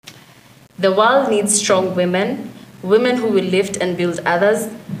The world needs strong women, women who will lift and build others,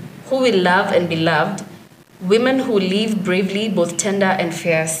 who will love and be loved, women who live bravely, both tender and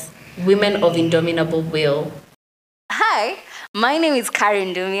fierce, women of indomitable will. Hi, my name is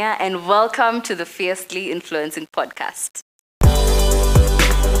Karen Dumia, and welcome to the Fiercely Influencing Podcast.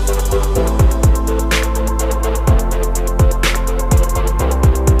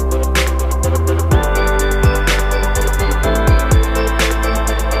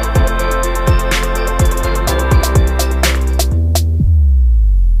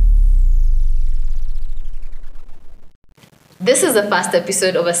 This is the first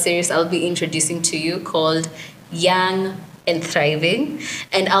episode of a series I'll be introducing to you called Young and Thriving,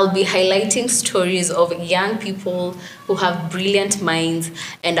 and I'll be highlighting stories of young people who have brilliant minds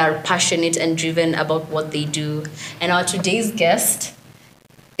and are passionate and driven about what they do. And our today's guest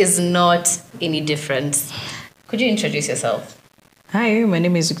is not any different. Could you introduce yourself? Hi, my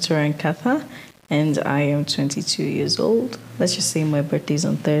name is Victoria Nkatha, and I am 22 years old. Let's just say my birthday's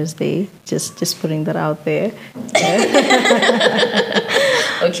on Thursday. Just putting that out there.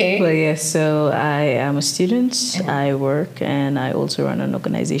 Okay. But yeah, so I am a student. I work, and I also run an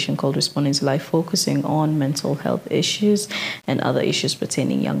organization called Responding to Life, focusing on mental health issues and other issues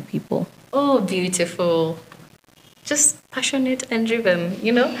pertaining young people. Oh, beautiful. Just passionate and driven,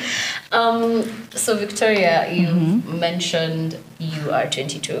 you know? So Victoria, you mentioned you are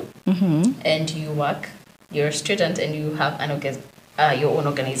 22 and you work, you're a student and you have your own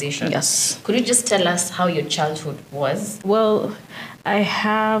organization. Yes. Could you just tell us how your childhood was? Well, I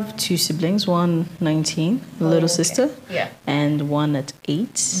have two siblings, one 19, a little sister, and one at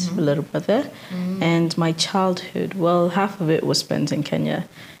 8, a little brother. And my childhood, well, half of it was spent in Kenya.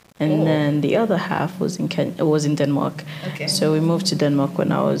 And then the other half was in Denmark. Okay. So we moved to Denmark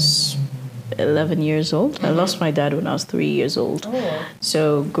when I was 11 years old. I lost my dad when I was 3 years old. Oh.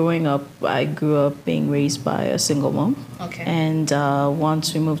 So growing up, I grew up being raised by a single mom. Okay. And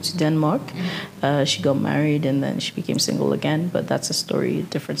once we moved to Denmark, she got married and then she became single again. But that's a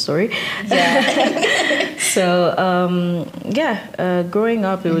different story. Yeah. So, growing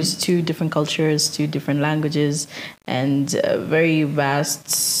up, it was two different cultures, two different languages, and very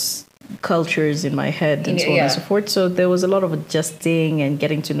vast cultures in my head and so on and so forth. So there was a lot of adjusting and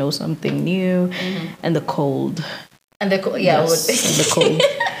getting to know something new, and the cold. And the cold.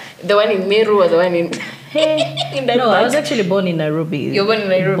 The one in Meru or the one in... in no, I was actually born in Nairobi. You're born in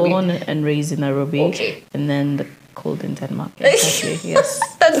Nairobi? Born and raised in Nairobi. Okay. And then the cold in Denmark. Exactly, yes.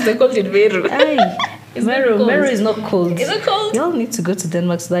 That's the cold in Meru. Meru is not cold. Is it cold? Y'all need to go to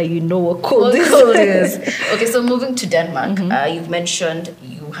Denmark so that you know what cold is. Okay, so moving to Denmark, you've mentioned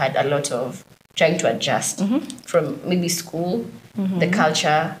you had a lot of trying to adjust from maybe school, the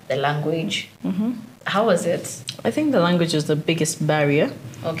culture, the language. How was it? I think the language is the biggest barrier.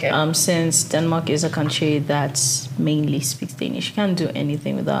 Okay. Since Denmark is a country that mainly speaks Danish. You can't do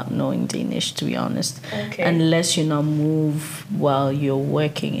anything without knowing Danish, to be honest. Okay. Unless you now move while you're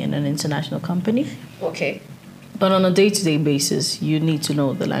working in an international company. Okay. But on a day-to-day basis, you need to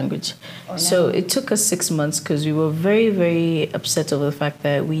know the language. Oh, no. So it took us 6 months because we were very, very upset over the fact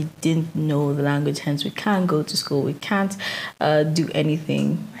that we didn't know the language. Hence, we can't go to school. We can't do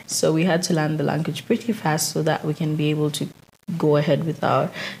anything. So we had to learn the language pretty fast so that we can be able to go ahead with our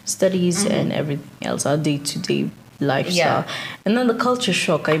studies and everything else, our day-to-day lifestyle. And then the culture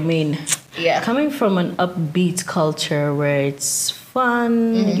shock, coming from an upbeat culture where it's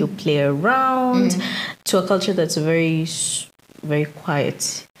fun, you play around, to a culture that's very, very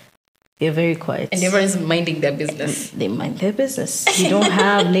quiet. They're very quiet. And everyone's minding their business. They mind their business. You don't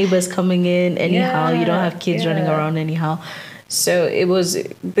have neighbors coming in anyhow. You don't have kids running around anyhow. So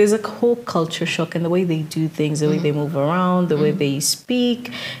there's a whole culture shock in the way they do things, the way they move around, the way they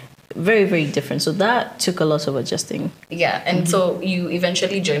speak. Very, very different. So that took a lot of adjusting. Yeah, and so you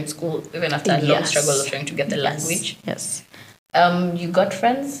eventually joined school even after a long struggle of trying to get the language. Yes. You got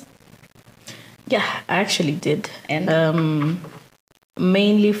friends? Yeah, I actually did. And?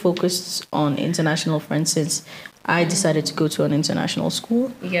 Mainly focused on international friends since I decided to go to an international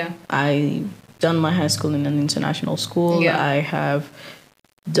school. Yeah. I done my high school in an international school. Yeah.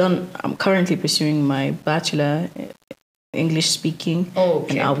 I'm currently pursuing my bachelor English speaking. Oh,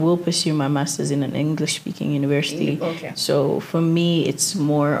 okay. And I will pursue my master's in an English speaking university. Okay. So for me, it's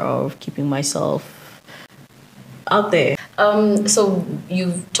more of keeping myself out there. So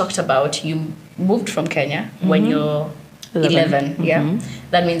you've talked about you moved from Kenya when you're 11. Yeah.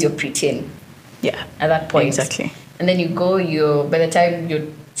 That means you're preteen. Yeah. At that point. Exactly. And then by the time you're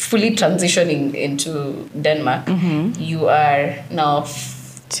fully transitioning into Denmark, you are now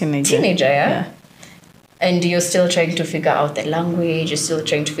teenager, yeah? And you're still trying to figure out the language, you're still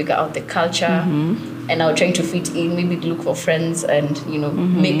trying to figure out the culture, and now trying to fit in, maybe look for friends and,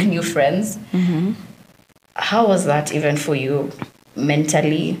 make new friends. How was that even for you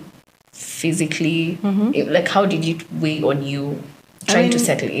mentally, physically? Like, how did it weigh on you trying to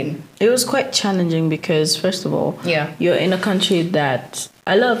settle in? It was quite challenging because, first of all, you're in a country that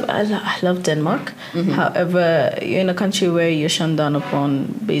I love Denmark. However, you're in a country where you're shunned down upon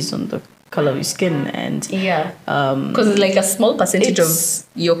based on the color of your skin, and because it's like a small percentage of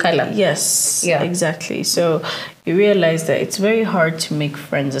your color. Yes, exactly. So you realize that it's very hard to make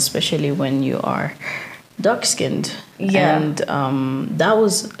friends, especially when you are dark-skinned. And that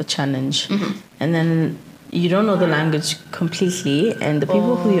was a challenge. And then you don't know the language completely, and the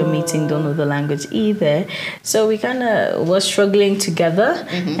people who you're meeting don't know the language either. So we kind of were struggling together,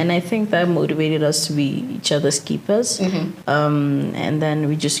 and I think that motivated us to be each other's keepers. And then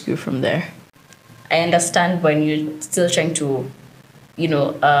we just grew from there. I understand when you're still trying to,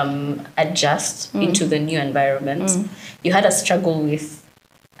 adjust into the new environment. You had a struggle with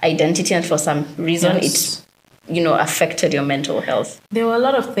identity, and for some reason it affected your mental health. There were a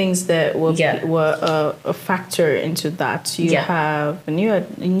lot of things that were a factor into that. You have a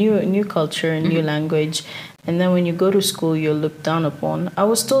new culture, a new language, and then when you go to school, you're looked down upon. I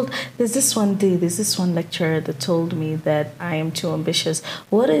was told there's this one lecturer that told me that I am too ambitious.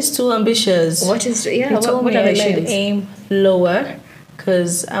 What is too ambitious? What is He told me I should aim lower,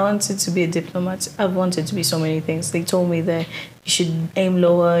 because I wanted to be a diplomat. I've wanted to be so many things. They told me that you should aim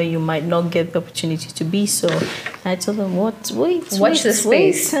lower, you might not get the opportunity to be so. I told them, watch the space.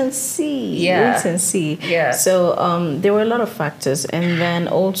 Wait and see. Wait and see. So there were a lot of factors. And then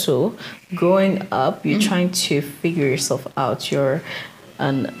also, growing up, you're trying to figure yourself out. You're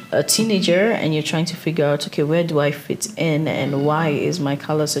a teenager and you're trying to figure out, okay, where do I fit in and why is my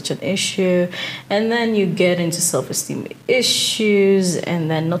color such an issue? And then you get into self-esteem issues, and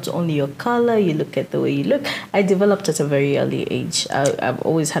then not only your color, you look at the way you look. I developed at a very early age. I've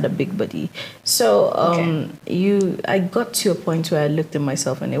always had a big body. So I got to a point where I looked at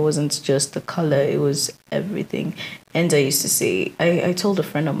myself and it wasn't just the color, it was everything. And I used to say, I told a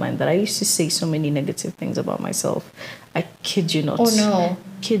friend of mine that I used to say so many negative things about myself. I kid you not. Oh no.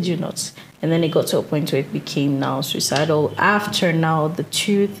 Kid you not. And then it got to a point where it became now suicidal. After now, the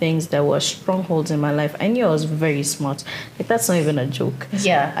two things that were strongholds in my life, I knew I was very smart. Like, that's not even a joke.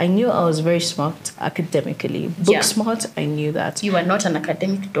 Yeah. I knew I was very smart academically. Book smart, I knew that. You are not an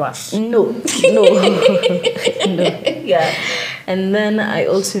academic dwarf. No. No. Yeah. And then I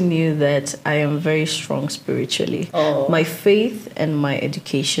also knew that I am very strong spiritually. My faith and my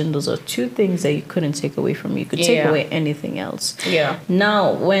education, those are two things that you couldn't take away from me. You could take away anything else. Yeah.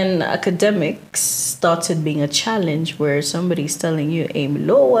 Now, when academics started being a challenge where somebody's telling you aim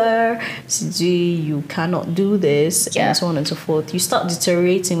lower, you cannot do this, and so on and so forth, you start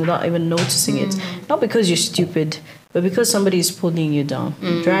deteriorating without even noticing it. Not because you're stupid, but because somebody is pulling you down,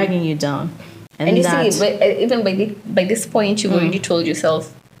 dragging you down. And you see, even by this point, you've already told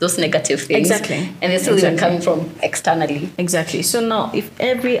yourself those negative things. Exactly. And they're still even coming from externally. Exactly. So now, if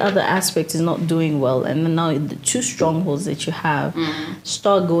every other aspect is not doing well, and then now the two strongholds that you have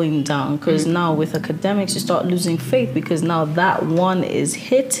start going down, because now with academics, you start losing faith, because now that one is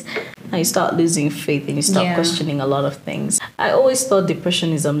hit, and you start losing faith and you start questioning a lot of things. I always thought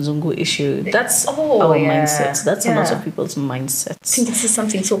depression is a Mzungu issue. That's our mindset. That's a lot of people's mindsets. I think this is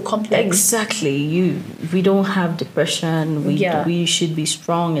something so complex. Exactly. We don't have depression. We should be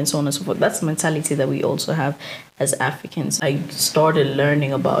strong and so on and so forth. That's the mentality that we also have as Africans. I started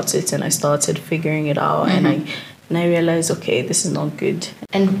learning about it and I started figuring it out, and I realized, okay, this is not good.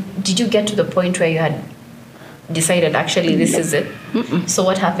 And did you get to the point where you had decided actually this is it? So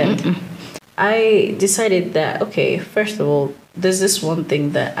what happened? I decided that, okay, first of all, there's this one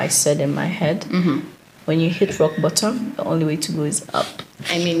thing that I said in my head. When you hit rock bottom, the only way to go is up.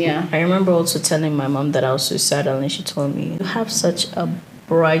 I mean, I remember also telling my mom that I was suicidal, and she told me, you have such a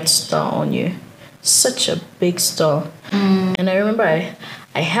bright star on you, such a big star. And I remember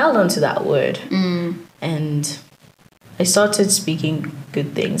I held on to that word, and I started speaking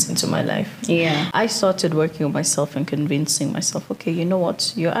good things into my life. I started working on myself and convincing myself, okay, you know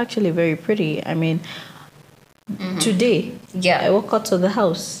what? You're actually very pretty. I mean, today, I walk out of the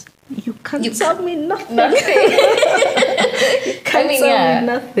house. You can't tell me nothing. You can't tell me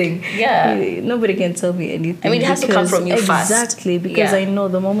nothing. Nobody can tell me anything. I mean, it has to come from you first. Exactly, because I know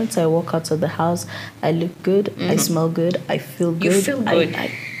the moment I walk out of the house, I look good, I smell good, I feel good. You feel good.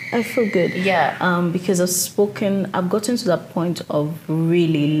 I feel good. Because I've gotten to that point of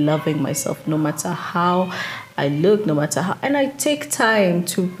really loving myself, no matter how I look, no matter how, and I take time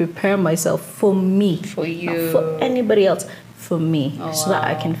to prepare myself for me, For you. not for anybody else, for me, so that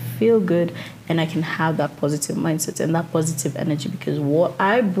I wow. can feel good and I can have that positive mindset and that positive energy, because what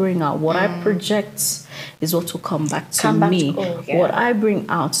I bring out, what I project is what will come back to me. What I bring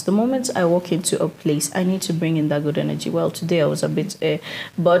out, the moment I walk into a place, I need to bring in that good energy. Well, today I was a bit,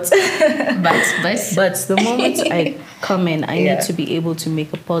 but the moment I come in, I need to be able to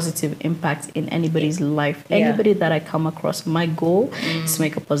make a positive impact in anybody's life. Anybody that I come across, my goal is to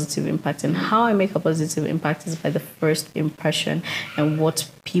make a positive impact. And how I make a positive impact is by the first impression and what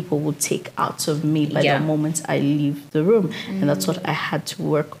people will take out of me by the moment I leave the room. And that's what I had to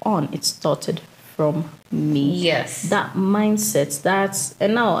work on. It started from me. Yes. That mindset,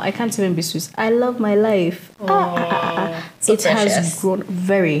 and now I can't even be Swiss. I love my life. So it precious. has grown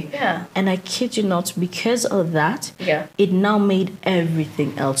very. Yeah. And I kid you not, because of that, Yeah. it now made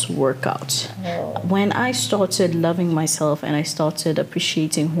everything else work out. When I started loving myself and I started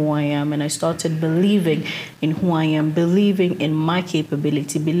appreciating who I am and I started believing in who I am, believing in my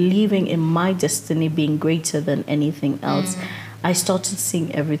capability, believing in my destiny being greater than anything else, I started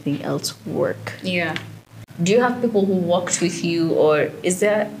seeing everything else work. Yeah. Do you have people who worked with you, or is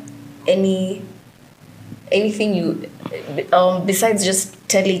there anything you besides just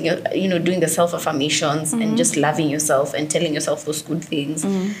telling doing the self-affirmations and just loving yourself and telling yourself those good things,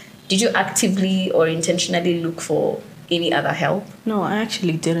 did you actively or intentionally look for any other help? No, I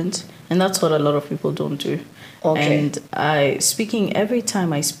actually didn't, and that's what a lot of people don't do. Okay. And every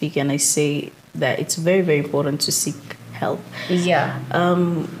time I speak and I say that it's very, very important to seek help. Yeah.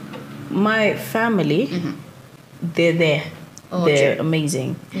 My family, they're there. They're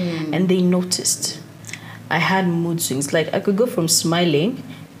amazing. And they noticed. I had mood swings. Like, I could go from smiling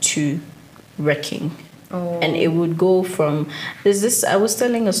to wrecking. And it would go from, I was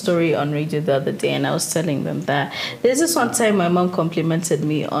telling a story on radio the other day, and I was telling them that there's this one time my mom complimented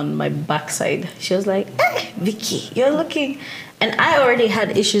me on my backside. She was like, Vicky, you're looking... And I already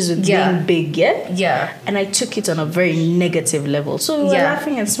had issues with being big, Yeah. And I took it on a very negative level. So we were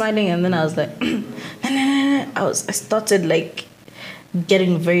laughing and smiling, and then I was like, I started like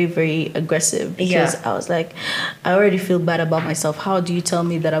getting very, very aggressive, because I was like, I already feel bad about myself. How do you tell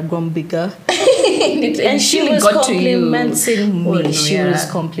me that I've grown bigger? And she was complimenting me. She was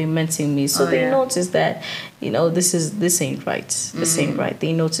complimenting me. So they noticed that, this ain't right. This ain't right.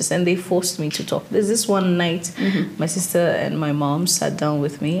 They noticed, and they forced me to talk. There's this one night, my sister and my mom sat down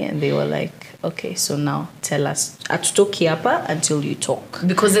with me, and they were like, okay, so now tell us, atutokiapa until you talk.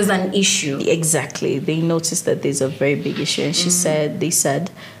 Because there's an issue. Exactly. They noticed that there's a very big issue. And they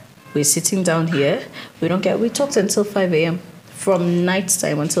said, we're sitting down here. We talked until 5 a.m. From night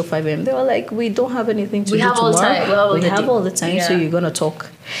time until 5 a.m. They were like, we don't have anything to do tomorrow. We have all the time, so you're going to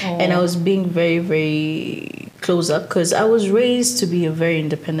talk. And I was being very, very close up, because I was raised to be a very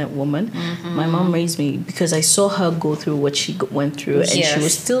independent woman. My mom raised me because I saw her go through what she went through, and she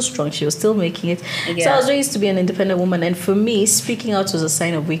was still strong. She was still making it. So I was raised to be an independent woman. And for me, speaking out was a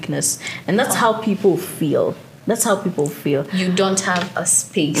sign of weakness. And that's how people feel. That's how people feel. You don't have a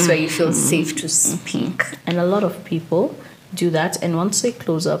space where you feel safe to speak. And a lot of people do that, and once they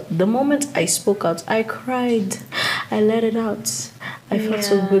close up, the moment I spoke out, I cried. I let it out. I felt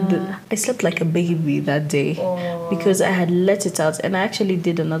so good. I slept like a baby that day because I had let it out, and I actually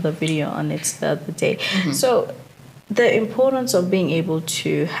did another video on it the other day. So the importance of being able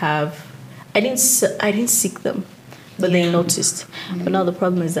to have, I didn't seek them, but they noticed. But now the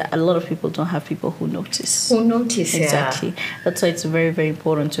problem is that a lot of people don't have people who notice. Who notice, exactly. That's why it's very, very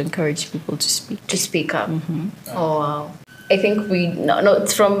important to encourage people to speak. To speak up. Oh, wow. I think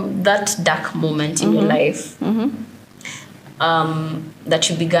it's from that dark moment in your life that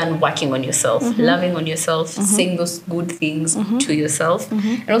you began working on yourself, loving on yourself, saying those good things to yourself,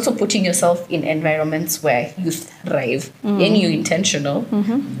 and also putting yourself in environments where you thrive. And you're intentional.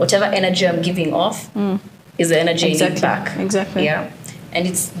 Whatever energy I'm giving off is the energy I need back. Exactly. Yeah. And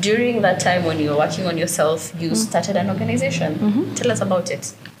it's during that time when you're working on yourself, you started an organization. Tell us about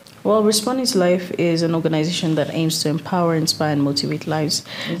it. Well, Responding to Life is an organization that aims to empower, inspire, and motivate lives,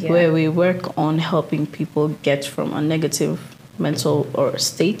 where we work on helping people get from a negative mental or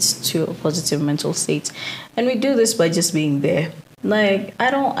state to a positive mental state. And we do this by just being there. Like, I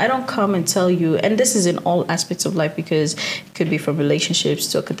don't come and tell you, and this is in all aspects of life, because it could be from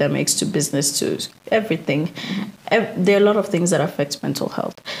relationships to academics to business to everything. There are a lot of things that affect mental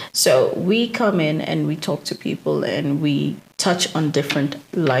health. So we come in and we talk to people and we touch on different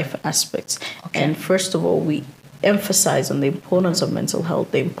life aspects. And first of all, we emphasize on the importance of mental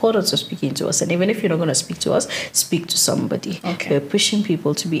health, the importance of speaking to us. And even if you're not going to speak to us, speak to somebody. Okay. We're pushing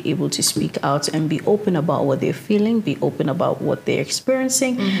people to be able to speak out and be open about what they're feeling, be open about what they're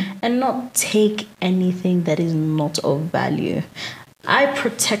experiencing, and not take anything that is not of value. I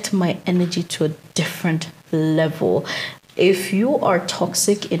protect my energy to a different level. If you are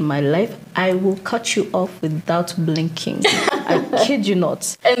toxic in my life, I will cut you off without blinking. I kid you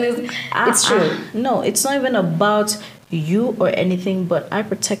not. And it's true. No, it's not even about you or anything, but I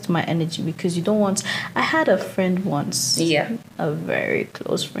protect my energy because you don't want. I had a friend once. Yeah. A very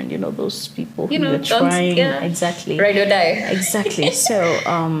close friend. You know those people who know, are trying. yeah. Exactly. Ride or die. Exactly. So,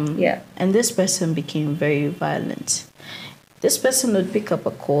 Yeah. And this person became very violent. This person would pick up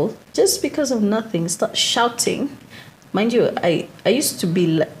a call just because of nothing, start shouting. Mind you, I used to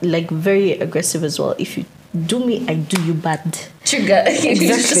be like very aggressive as well. If you do me, I do you bad. Trigger.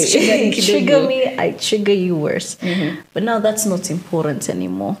 Exactly. Trigger me, I trigger you worse. But now that's not important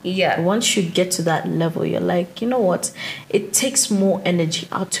anymore. Yeah. Once you get to that level, you're like, you know what? It takes more energy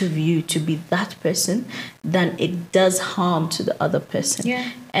out of you to be that person than it does harm to the other person. Yeah.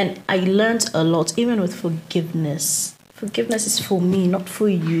 And I learned a lot, even with forgiveness. Forgiveness is for me, not for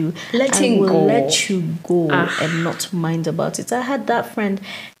you. Letting I will go. let you go and not mind about it. I had that friend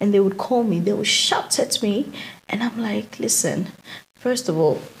and they would call me, they would shout at me. And I'm like, listen, first of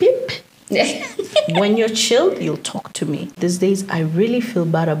all, beep. When you're chilled, you'll talk to me. These days, I really feel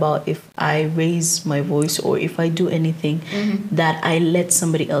bad about if I raise my voice or if I do anything that I let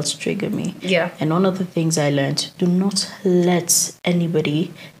somebody else trigger me. Yeah. And one of the things I learned, do not let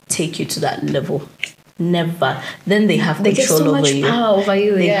anybody take you to that level. Never. Then they have They get control so over much you. power over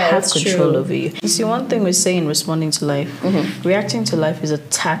you. They Yeah, have that's control true. over you. You see, one thing we say in responding to life, reacting to life is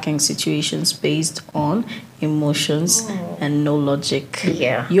attacking situations based on emotions and no logic.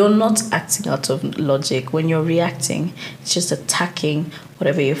 Yeah. You're not acting out of logic. When you're reacting, it's just attacking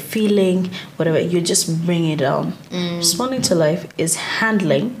whatever you're feeling, whatever, you just bring it down. Responding to life is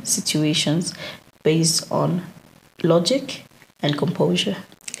handling situations based on logic and composure.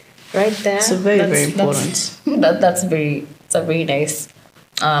 Right there. So very important. That's it's a very nice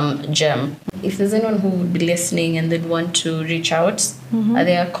gem. If there's anyone who would be listening and they'd want to reach out, are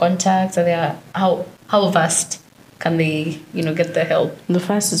there contacts? Are there how vast can they get the help? The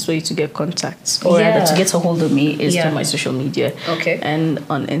fastest way to get contacts or Yeah. rather to get a hold of me is Yeah. through my social media. Okay. And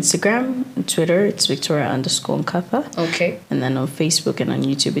on Instagram, Twitter, it's Victoria_Nkatha. Okay. And then on Facebook and on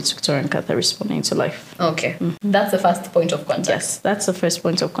YouTube, it's Victoria Nkatha Responding to Life. Okay. That's the first point of contact. Yes, that's the first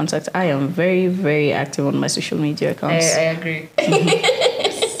point of contact. I am very, very active on my social media accounts. I agree.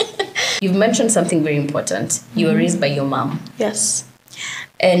 You've mentioned something very important. You were raised by your mom. Yes.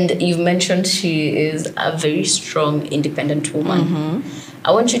 And you've mentioned she is a very strong, independent woman.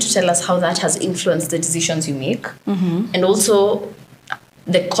 I want you to tell us how that has influenced the decisions you make and also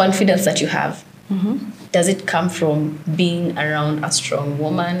the confidence that you have. Does it come from being around a strong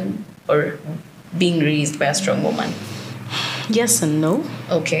woman or being raised by a strong woman? Yes and no.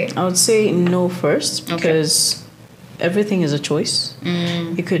 Okay. I would say no first Okay. because everything is a choice.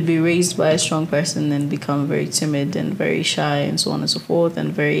 You could be raised by a strong person and become very timid and very shy and so on and so forth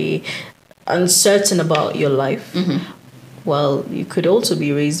and very uncertain about your life. Well, you could also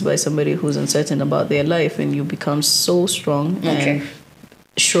be raised by somebody who's uncertain about their life and you become so strong and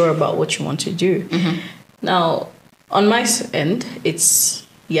sure about what you want to do. Now, on my end, it's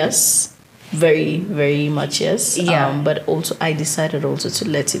yes, very, very much yes. Yeah. But also, I decided also to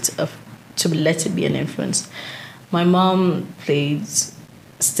let it be an influence. My mom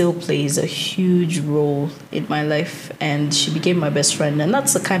still plays a huge role in my life, and she became my best friend. And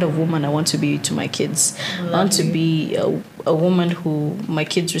that's the kind of woman I want to be to my kids. I want to be a woman who my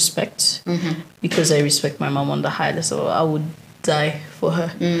kids respect because I respect my mom on the highest. So I would die for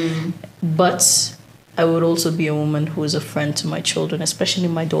her. But I would also be a woman who is a friend to my children, especially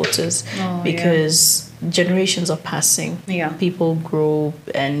my daughters, because generations are passing. Yeah. People grow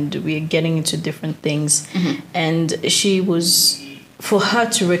and we're getting into different things. And she was, for her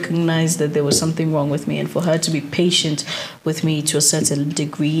to recognize that there was something wrong with me and for her to be patient with me to a certain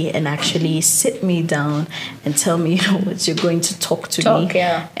degree and actually sit me down and tell me, you know what, you're going to talk to me.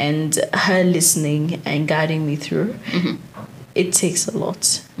 Yeah. And her listening and guiding me through. It takes a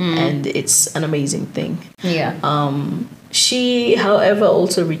lot and it's an amazing thing. Yeah. She, however,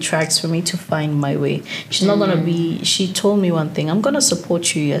 also retracts for me to find my way. She's not going to be, she told me one thing, I'm going to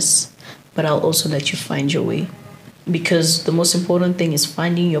support you, yes, but I'll also let you find your way. Because the most important thing is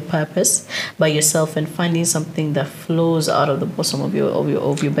finding your purpose by yourself and finding something that flows out of the bottom of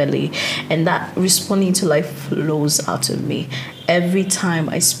your belly, and that responding to life flows out of me. Every time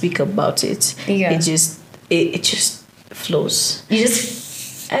I speak about it, Yeah. it just it just flows. You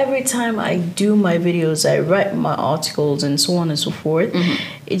just Every time I do my videos, I write my articles and so on and so forth.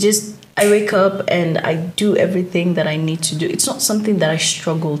 It just, I wake up and I do everything that I need to do. It's not something that I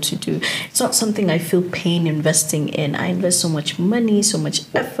struggle to do. It's not something I feel pain investing in. I invest so much money, so much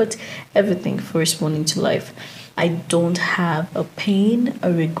effort, everything for Responding to Life. I don't have a pain,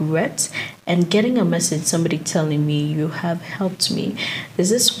 a regret, and getting a message, somebody telling me you have helped me. There's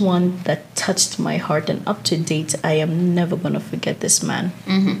this one that touched my heart, and up to date, I am never going to forget this man.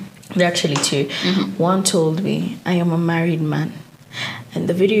 There are actually two. One told me, I am a married man. And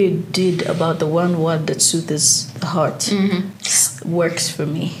the video you did about the one word that soothes the heart works for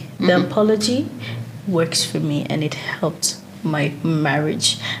me. The apology works for me, and it helped my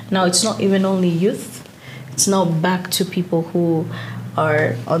marriage. Now, it's not even only youth. It's now back to people who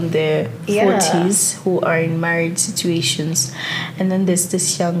are on their 40s, who are in married situations. And then there's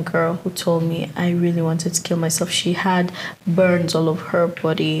this young girl who told me, I really wanted to kill myself. She had burns all over her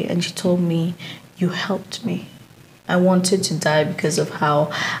body, and she told me, you helped me. I wanted to die because of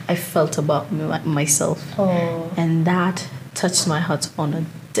how I felt about myself. And that touched my heart on a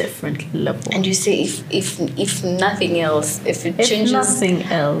different level. And you say if nothing else, if it changes nothing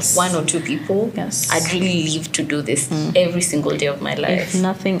else, one or two people, yes, I'd really live to do this every single day of my life. If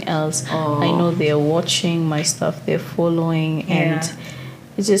nothing else, I know they're watching my stuff, they're following, and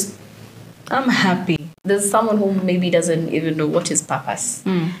it's just, I'm happy. There's someone who maybe doesn't even know what is purpose.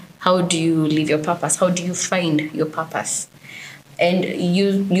 How do you live your purpose? How do you find your purpose? And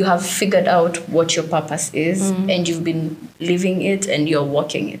you have figured out what your purpose is, and you've been living it, and you're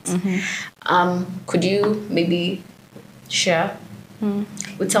walking it. Could you maybe share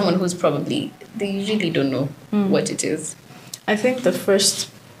with someone who's probably, they really don't know what it is? I think the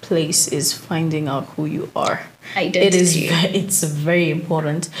first place is finding out who you are. Identity. It's very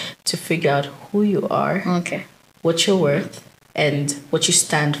important to figure out who you are, what you're worth, and what you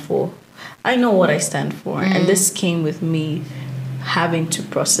stand for. I know what I stand for, and this came with me having to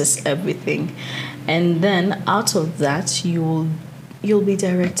process everything, and then out of that you'll be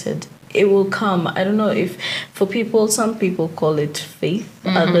directed. It will come. I don't know if for people, some people call it faith,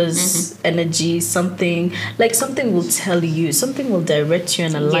 others energy, something will tell you, something will direct you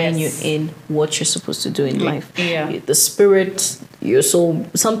and align you in what you're supposed to do in life. The spirit, your soul,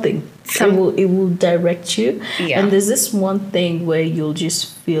 something. It will direct you. And there's this one thing where you'll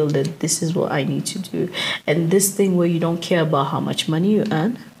just feel that this is what I need to do. And this thing where you don't care about how much money you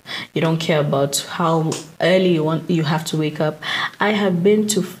earn. You don't care about how early you have to wake up. I have been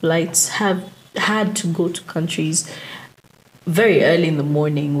to flights, have had to go to countries very early in the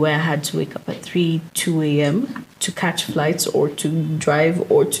morning where I had to wake up at 2 a.m. to catch flights or to drive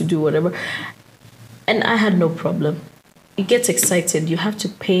or to do whatever. And I had no problem. It gets excited. You have to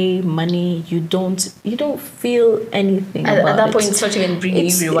pay money. You don't feel anything about it. At that point, it's not even bringing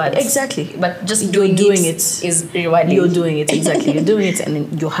you rewards. Exactly. But just doing it is rewarding. You're doing it, exactly. You're doing it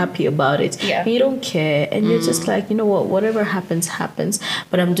and you're happy about it. Yeah. And you don't care. And you're just like, you know what, whatever happens, happens.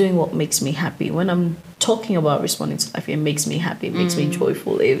 But I'm doing what makes me happy. When I'm talking about Responding to Life, it makes me happy. It makes me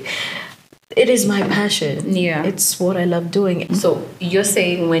joyful. It is my passion. Yeah. It's what I love doing. So you're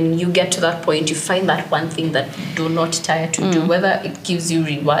saying when you get to that point, you find that one thing that you do not tire to do, whether it gives you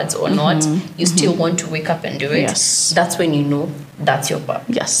rewards or not, you still want to wake up and do it. Yes. That's when you know that's your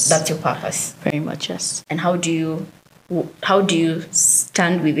purpose. Yes. That's your purpose. Very much, yes. And how do you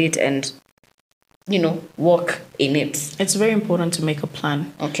stand with it and, walk in it? It's very important to make a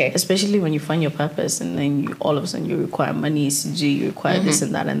plan. Okay. Especially when you find your purpose and then all of a sudden you require money, ECG, you require this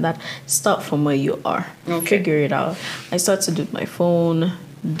and that. Start from where you are. Okay. Figure it out. I started with my phone,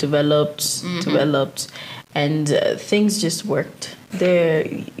 developed, and things just worked.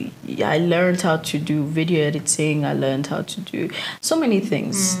 I learned how to do video editing. I learned how to do so many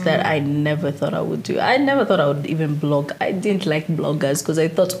things that I never thought I would do. I never thought I would even blog. I didn't like bloggers because I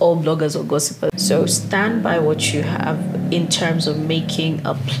thought all bloggers were gossipers. So stand by what you have in terms of making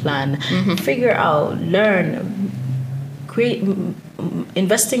a plan. Figure out, learn, create,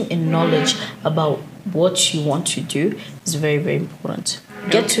 investing in knowledge about what you want to do is very, very important.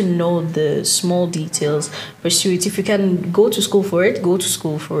 Get to know the small details, pursue it. If you can go to school for it, go to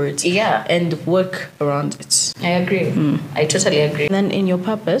school for it. Yeah. And work around it. I agree. I totally agree. And then in your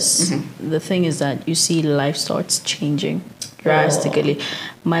purpose, the thing is that you see life starts changing drastically.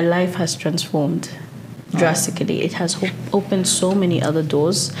 My life has transformed drastically. It has opened so many other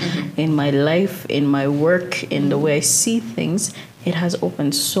doors in my life, in my work, in the way I see things. it has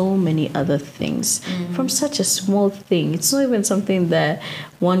opened so many other things from such a small thing. It's not even something that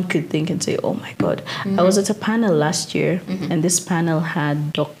one could think and say, oh my God. I was at a panel last year, and this panel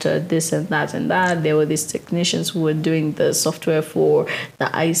had doctor this and that and that. There were these technicians who were doing the software for the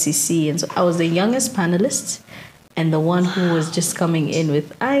ICC. And so I was the youngest panelist and the one who was just coming in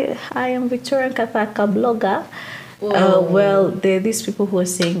with, I am Victoria Kataka, blogger. Well, there are these people who are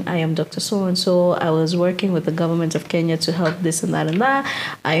saying, I am Dr. So-and-so. I was working with the government of Kenya to help this and that and that.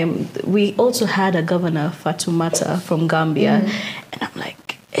 We also had a governor, Fatumata, from Gambia. And I'm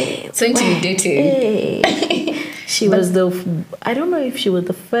like, hey. So intimidating. Hey. She was I don't know if she was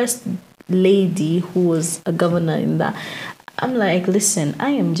the first lady who was a governor in that. I'm like, listen,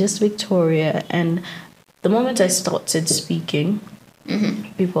 I am just Victoria. And the moment I started speaking,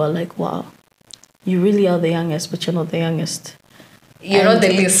 people are like, wow. You really are the youngest, but you're not the youngest. You're not the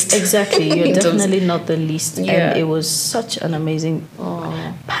least. Exactly. You're definitely not the least. Yeah. And it was such an amazing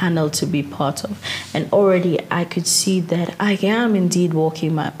panel to be part of. And already I could see that I am indeed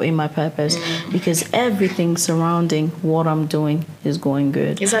walking in my purpose because everything surrounding what I'm doing is going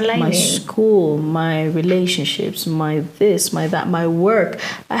good. It's aligning. My school, my relationships, my this, my that, my work.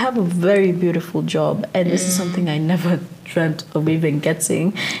 I have a very beautiful job. And this is something I never dreamt of even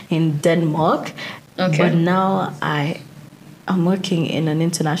getting in Denmark. Okay. But now I'm working in an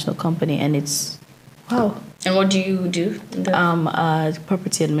international company, and it's wow. And what do you do? I'm a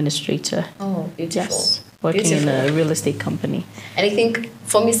property administrator. Oh, beautiful. Yes, working in a real estate company. And I think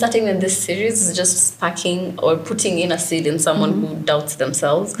for me, starting in this series is just sparking or putting in a seed in someone who doubts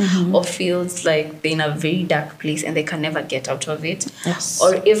themselves or feels like they're in a very dark place and they can never get out of it. Yes.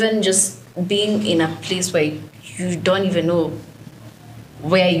 Or even just being in a place where you don't even know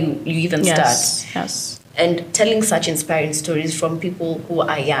where you even start. Yes. And telling such inspiring stories from people who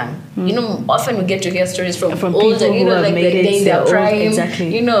are young. You know, often we get to hear stories from older, people you know, who like have made they're in their old, prime.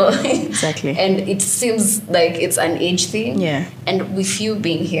 exactly. You know. Exactly. And it seems like it's an age thing. Yeah. And with you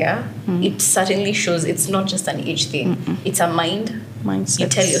being here, it certainly shows it's not just an age thing. It's a mindset. You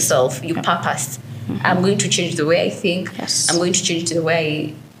tell yourself, you purpose. I'm going to change the way I think. Yes. I'm going to change the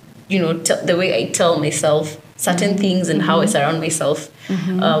way the way I tell myself certain things and how I surround myself.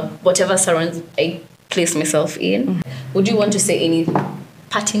 Whatever surrounds I place myself in. Would you want to say any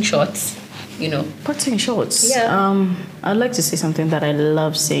parting shots? Parting shots. Yeah. I'd like to say something that I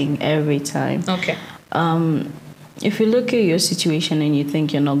love saying every time. Okay. If you look at your situation and you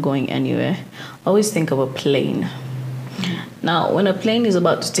think you're not going anywhere, always think of a plane. Now, when a plane is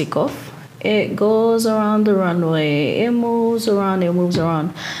about to take off, it goes around the runway, it moves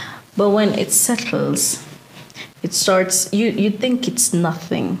around. But when it settles, it starts, you think it's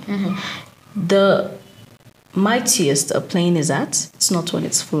nothing. The mightiest a plane is at, it's not when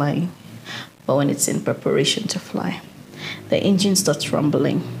it's flying, but when it's in preparation to fly. The engine starts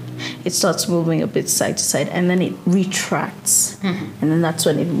rumbling. It starts moving a bit side to side, and then it retracts. And then that's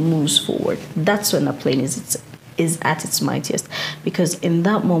when it moves forward. That's when a plane is at its mightiest. Because in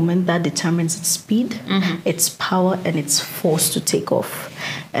that moment, that determines its speed, its power, and its force to take off.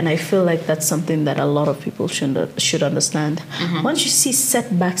 And I feel like that's something that a lot of people should understand. Once you see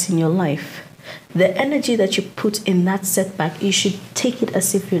setbacks in your life, the energy that you put in that setback, you should take it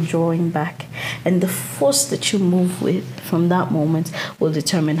as if you're drawing back. And the force that you move with from that moment will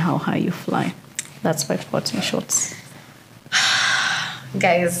determine how high you fly. That's my parting shots.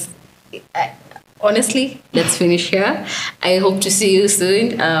 Guys, honestly, let's finish here. I hope to see you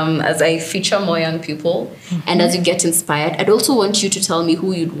soon as I feature more young people and as you get inspired. I'd also want you to tell me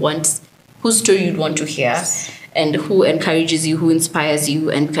whose story you'd want to hear. And who encourages you, who inspires you,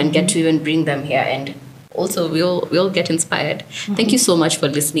 and can get to even bring them here. And also, we'll get inspired. Thank you so much for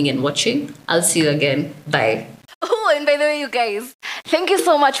listening and watching. I'll see you again. Bye. Oh, and by the way, you guys, thank you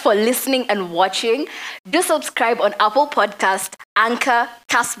so much for listening and watching. Do subscribe on Apple Podcast, Anchor,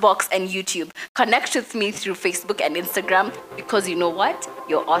 Castbox, and YouTube. Connect with me through Facebook and Instagram because you know what?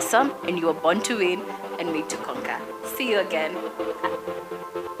 You're awesome and you are born to win and made to conquer. See you again.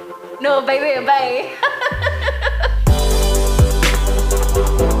 No, by the way, bye.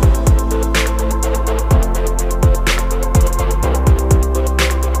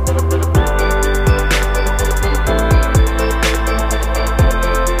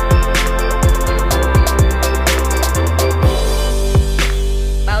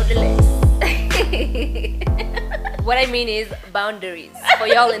 What I mean is boundaries for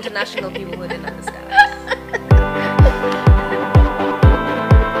y'all international people who didn't understand.